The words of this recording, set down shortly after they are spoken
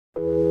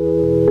Change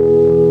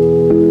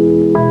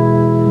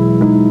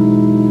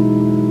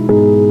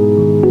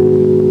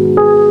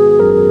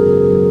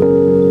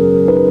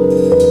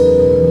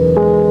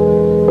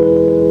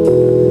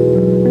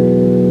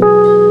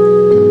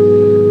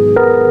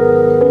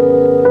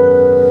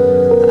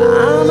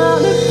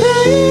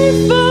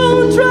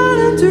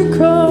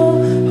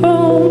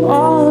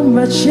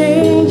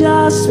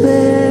I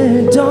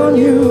spent on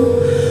you,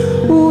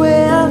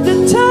 where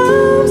the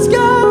times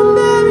got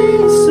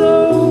very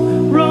so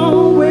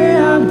wrong,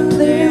 where are the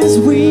plans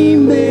we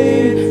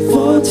made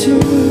for two?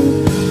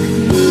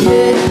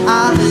 Yeah,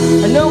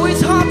 I know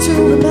it's hard to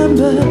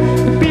remember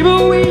the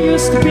people we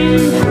used to be.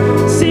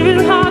 It's even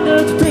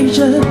harder to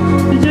picture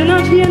that you're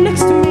not here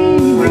next to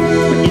me. But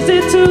is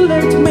it too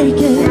late to make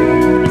it?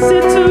 Is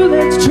it too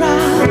late to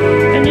try?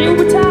 And you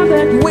were time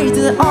that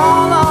wasted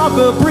all of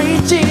the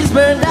bridges,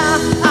 but now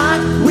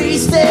I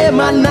wasted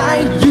my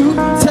night. You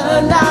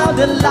turned out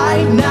the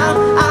light. Now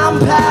I'm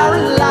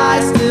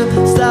paralyzed,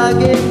 still stuck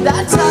in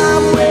that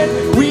time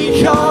when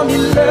we called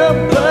it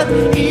love. But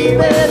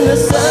even the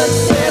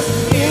success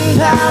in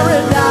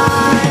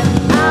paradise,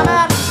 I'm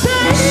at the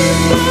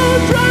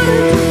table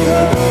trying to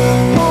go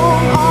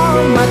home. All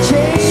of my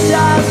change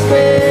I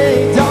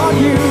spent on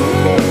you.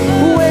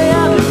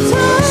 Where the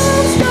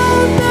times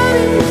gone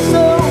very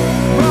so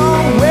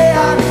wrong, where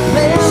are the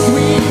plans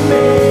we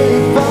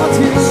made for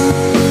two?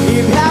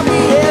 If have we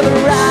ever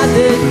ride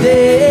the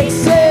day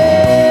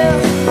excel,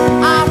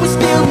 I would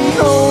still be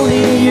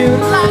holding you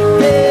like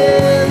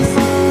this.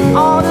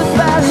 All the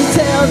fairy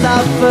tales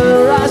are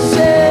for us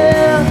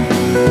share.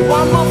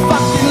 One more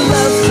fucking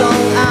love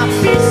song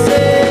I'll be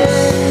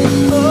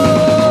saying.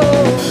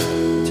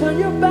 Oh, turn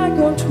your back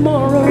on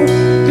tomorrow,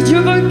 could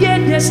you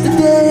forget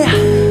yesterday?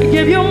 I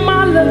gave you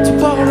my love to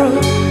borrow,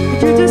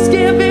 but you just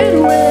give it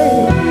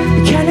away.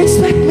 You can't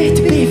expect me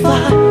to be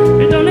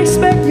fine, I don't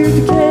expect you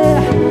to care.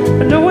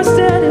 I know I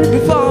said it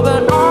before,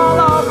 but all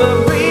of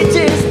the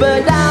bridges,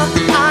 but now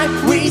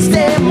I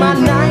wasted my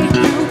night.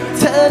 You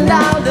turned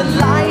out the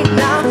light.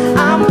 Now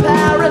I'm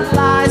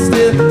paralyzed,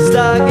 still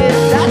stuck in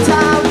that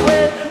time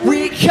when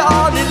we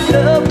called it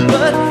love.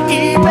 But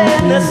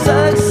even the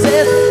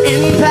success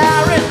in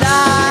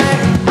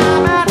paradise,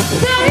 I'm at the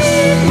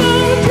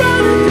table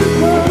trying to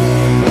go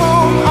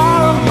home.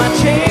 All of my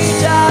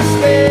change I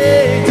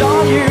spent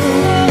on you.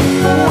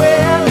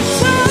 Where the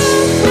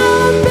times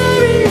gone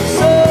very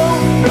so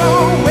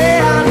wrong,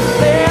 where are the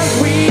plans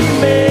we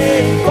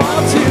made for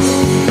two?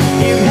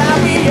 If have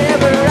we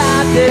ever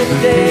ride the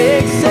day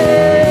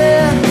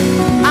excel,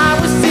 I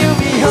would still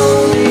be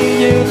holding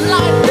you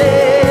like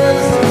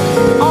this.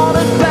 All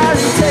the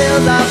fairy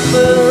tales are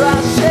for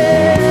us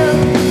share.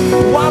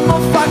 One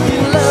more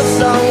fucking love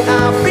song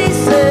I'll be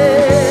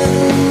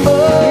saying.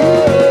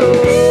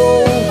 Oh,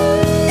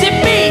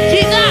 Jimmy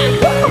คิดนะ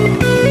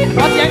ข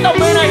อเสียงตบ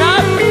มือหน่อยครั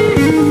บ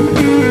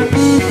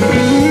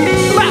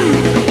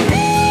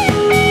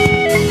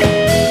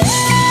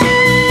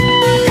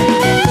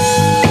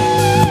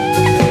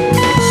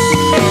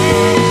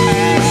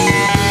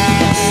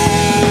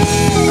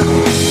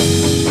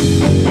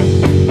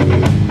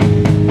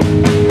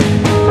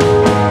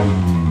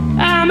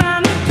I'm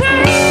at the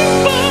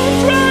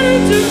table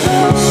trying to go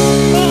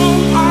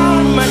home.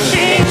 All my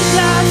change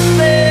I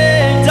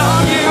spent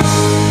on you.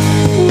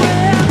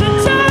 Where the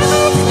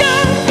times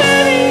got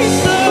very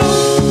so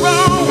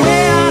wrong,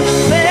 where are the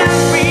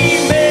plans we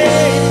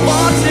made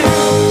for two?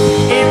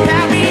 If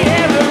have we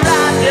ever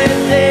ride the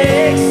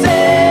day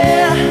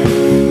excel,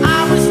 I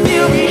would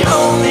still be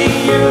holding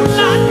you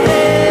like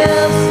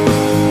this.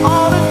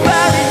 All the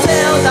fairy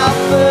tales are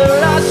for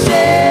us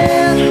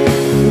share.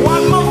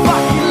 One more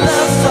fucking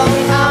love song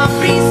I'll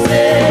be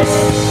saying.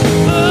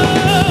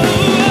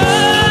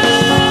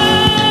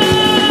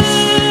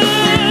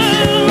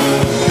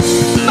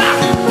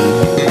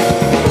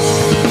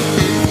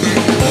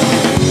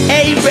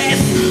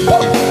 RS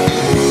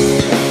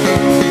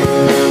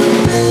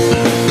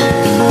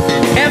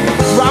F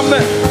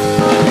Drummer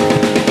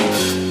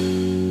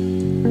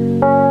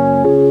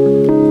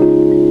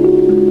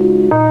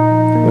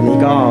วันนี้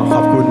ก็ข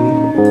อบคุณ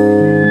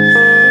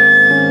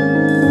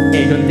เอ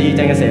กดนตรี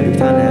จันทร์เกษมทุก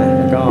ท่านนะ